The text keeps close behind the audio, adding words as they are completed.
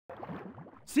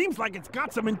Seems like it's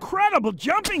got some incredible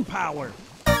jumping power.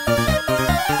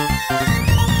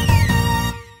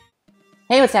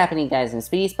 Hey, what's happening, guys? I'm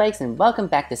Speedy Spikes, and welcome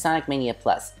back to Sonic Mania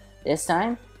Plus. This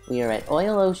time, we are at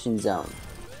Oil Ocean Zone.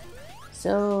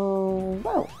 So,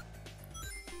 whoa.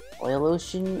 Oil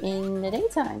Ocean in the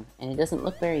daytime, and it doesn't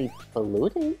look very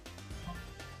polluted.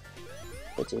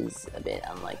 Which is a bit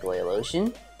unlike Oil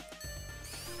Ocean.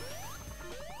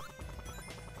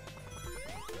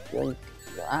 Yoink.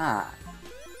 Ah.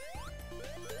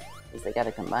 At least they got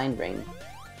a combined ring.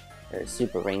 Or a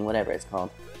super ring, whatever it's called.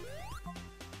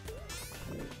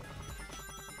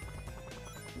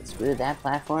 Screw that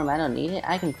platform, I don't need it,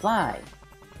 I can fly!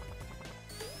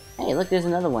 Hey, look, there's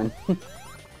another one.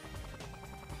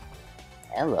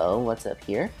 Hello, what's up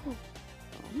here?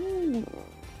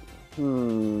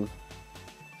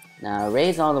 Now,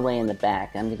 Ray's all the way in the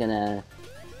back. I'm gonna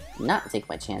not take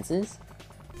my chances.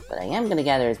 But I am gonna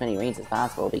gather as many rings as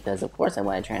possible because, of course, I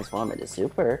want to transform into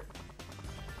Super.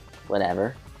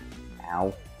 Whatever.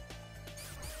 Ow.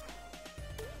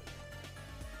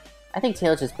 I think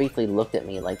Tails just briefly looked at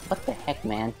me like, what the heck,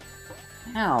 man?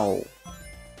 Ow.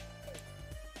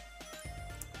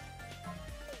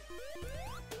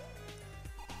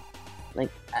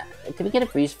 Like, can we get a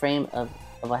freeze frame of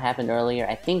what happened earlier?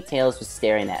 I think Tails was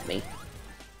staring at me.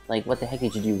 Like, what the heck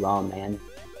did you do wrong, man?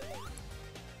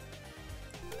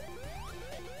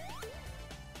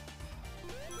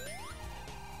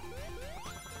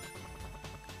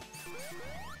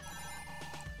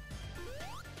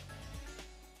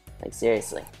 Like,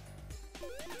 seriously.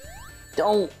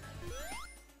 Don't!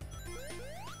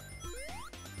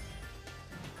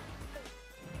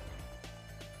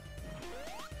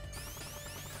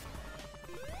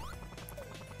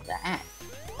 That!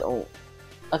 Don't.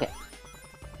 Okay.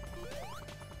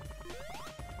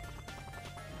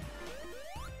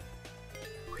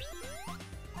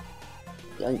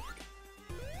 Yoink.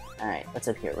 Alright, what's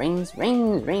up here? Rings,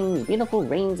 rings, rings, beautiful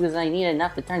rings, because I need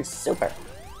enough to turn super.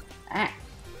 Ah!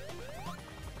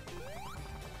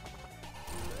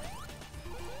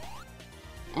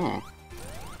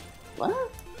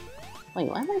 What? Wait,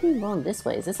 why am I being blown this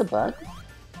way? Is this a bug?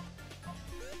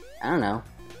 I don't know.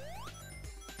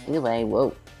 Either way,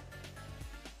 whoa.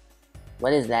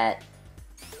 What is that?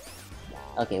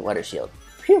 Okay, water shield.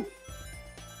 Phew!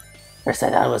 First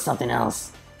I thought it was something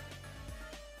else.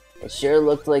 It sure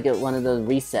looked like one of those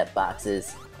reset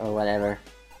boxes, or whatever.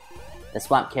 The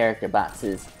swamp character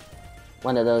boxes.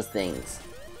 One of those things.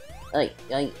 Ay.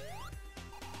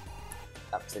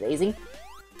 Ups a daisy.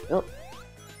 Oh.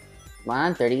 Come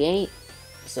on, 38.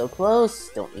 So close.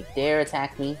 Don't you dare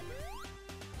attack me.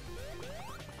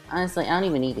 Honestly, I don't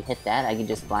even need to hit that. I can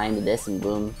just fly into this and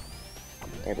boom.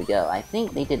 There we go. I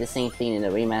think they did the same thing in the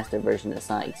remastered version of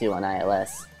Sonic 2 on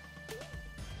iOS.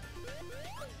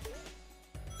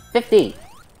 50!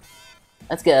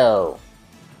 Let's go!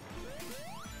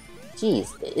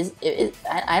 Jeez,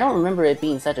 I don't remember it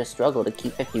being such a struggle to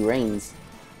keep 50 rings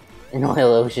in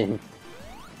Oil Ocean.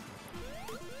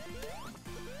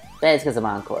 But it's because of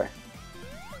Encore.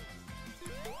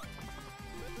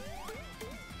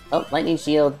 Oh, lightning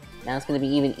shield. Now it's going to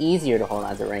be even easier to hold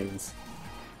on to rings.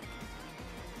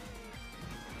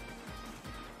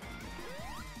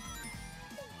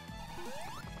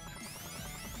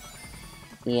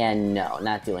 Yeah, no,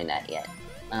 not doing that yet.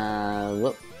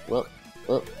 Whoop.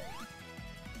 Whoop.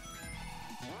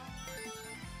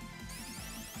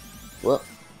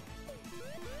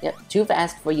 Yep, too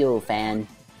fast for you, fan.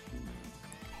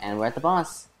 And we're at the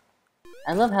boss.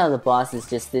 I love how the boss is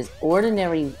just this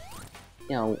ordinary, you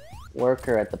know,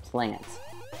 worker at the plant.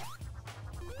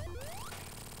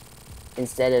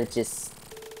 Instead of just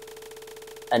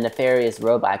a nefarious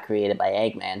robot created by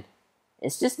Eggman.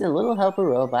 It's just a little helper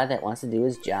robot that wants to do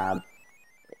his job.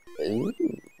 Ooh.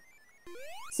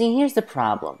 See, here's the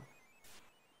problem.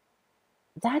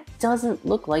 That doesn't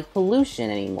look like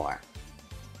pollution anymore.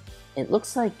 It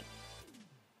looks like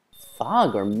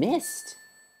fog or mist.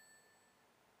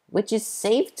 Which is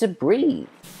safe to breathe.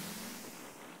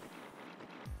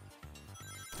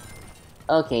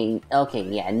 Okay,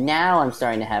 yeah, now I'm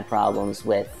starting to have problems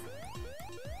with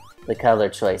the color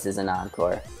choices in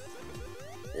Encore.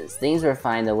 Things were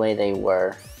fine the way they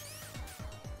were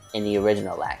in the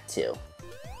original Act 2.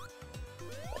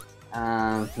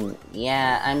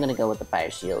 Yeah, I'm gonna go with the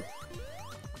Fire Shield.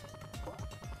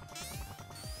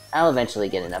 I'll eventually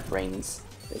get enough rings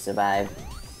to survive.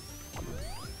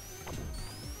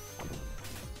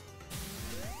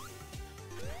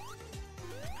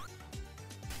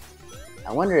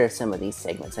 I wonder if some of these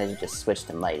segments I should just switch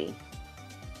to Mighty.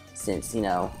 Since, you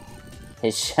know,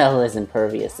 his shell is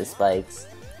impervious to spikes.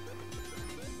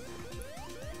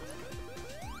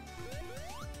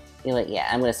 You know what, yeah,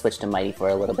 I'm gonna switch to Mighty for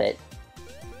a little bit.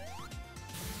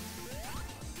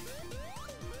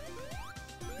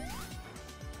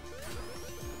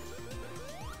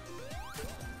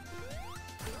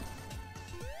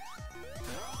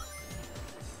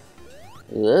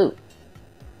 Ooh.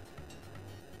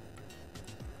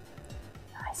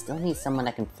 I still need someone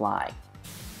that can fly.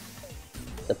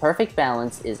 The perfect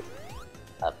balance is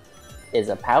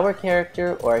a power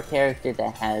character or a character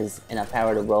that has enough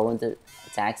power to roll into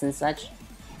attacks and such,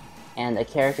 and a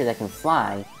character that can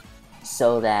fly,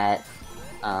 so that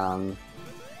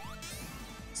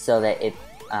if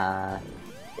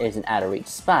there's an out of reach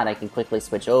spot, I can quickly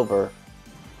switch over,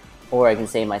 or I can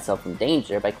save myself from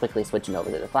danger by quickly switching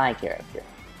over to the fly character.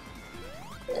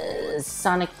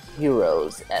 Sonic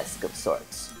Heroes-esque of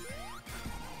sorts.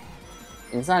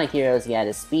 In Sonic Heroes, you had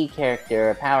a speed character,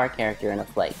 a power character, and a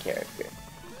flight character.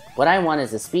 What I want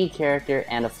is a speed character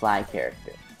and a fly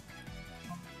character.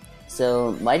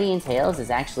 So, Mighty and Tails is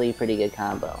actually a pretty good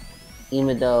combo,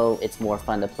 even though it's more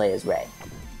fun to play as Ray.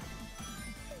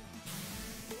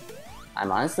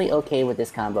 I'm honestly okay with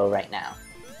this combo right now,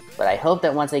 but I hope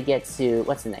that once I get to,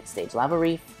 what's the next stage, Lava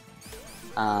Reef?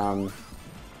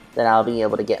 That I'll be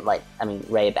able to get,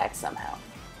 Ray back somehow.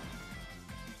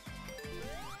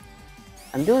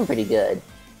 I'm doing pretty good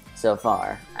so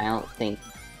far. I don't think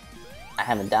I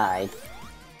haven't died.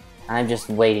 I'm just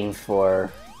waiting for...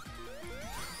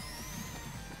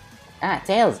 Ah,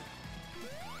 Tails!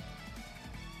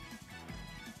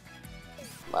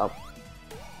 Well.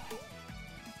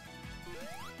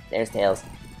 There's Tails.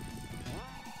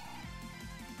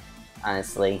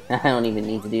 Honestly, I don't even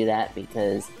need to do that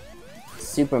because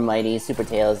Super Mighty, Super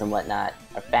Tails, and whatnot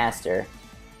are faster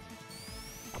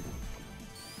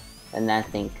than that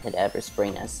thing could ever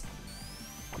spring us.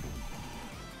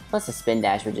 Plus the spin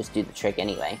dash would just do the trick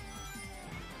anyway.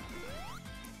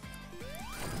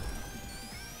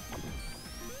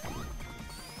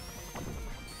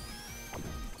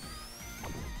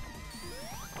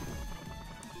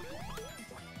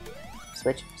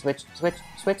 Switch, switch, switch,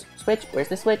 switch, switch. Where's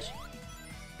the switch?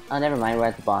 Oh, never mind, we're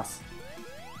at the boss.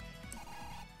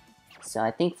 So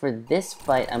I think for this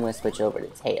fight, I'm going to switch over to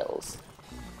Tails.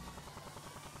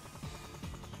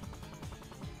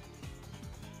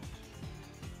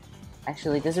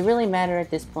 Actually, does it really matter at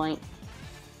this point?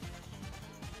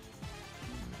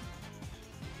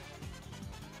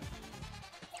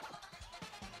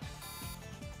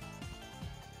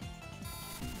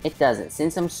 It doesn't.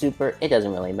 Since I'm super, it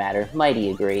doesn't really matter.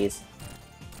 Mighty agrees.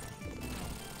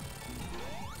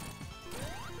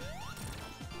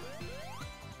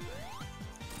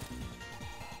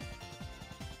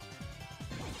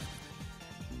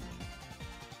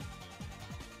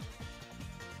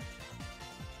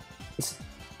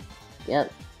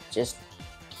 Yep, just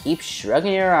keep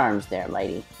shrugging your arms there,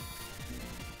 Mighty.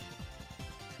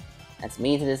 That's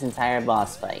me to this entire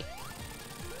boss fight.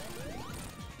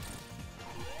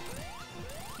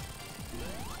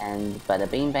 And bada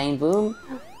bing bang boom.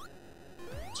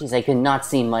 Jeez, I could not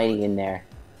see Mighty in there.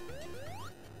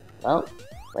 Well,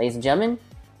 ladies and gentlemen,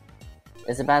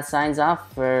 this about signs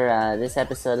off for this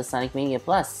episode of Sonic Mania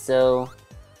Plus. So,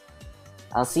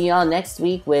 I'll see y'all next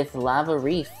week with Lava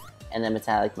Reef, and then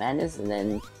Metallic Madness, and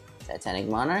then Titanic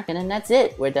Monarch, and then that's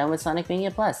it. We're done with Sonic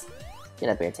Mania Plus. Get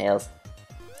up here, Tails.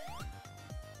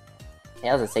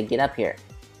 Tails, I said get up here.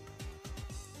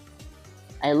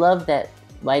 I love that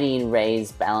Mighty and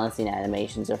Ray's balancing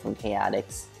animations are from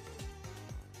Chaotix.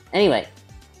 Anyway,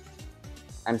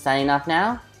 I'm signing off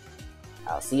now.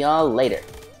 I'll see y'all later.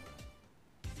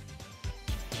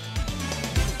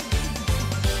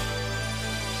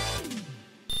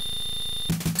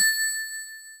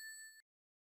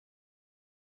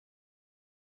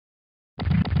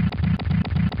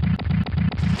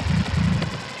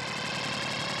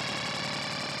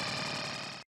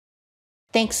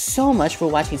 Thanks so much for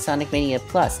watching Sonic Mania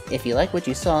Plus. If you like what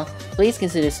you saw, please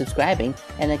consider subscribing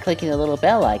and then clicking the little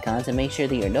bell icon to make sure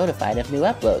that you're notified of new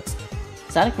uploads.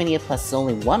 Sonic Mania Plus is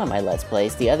only one of my Let's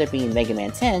Plays, the other being Mega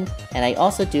Man 10, and I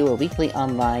also do a weekly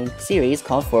online series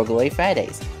called For Glory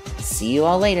Fridays. See you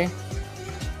all later!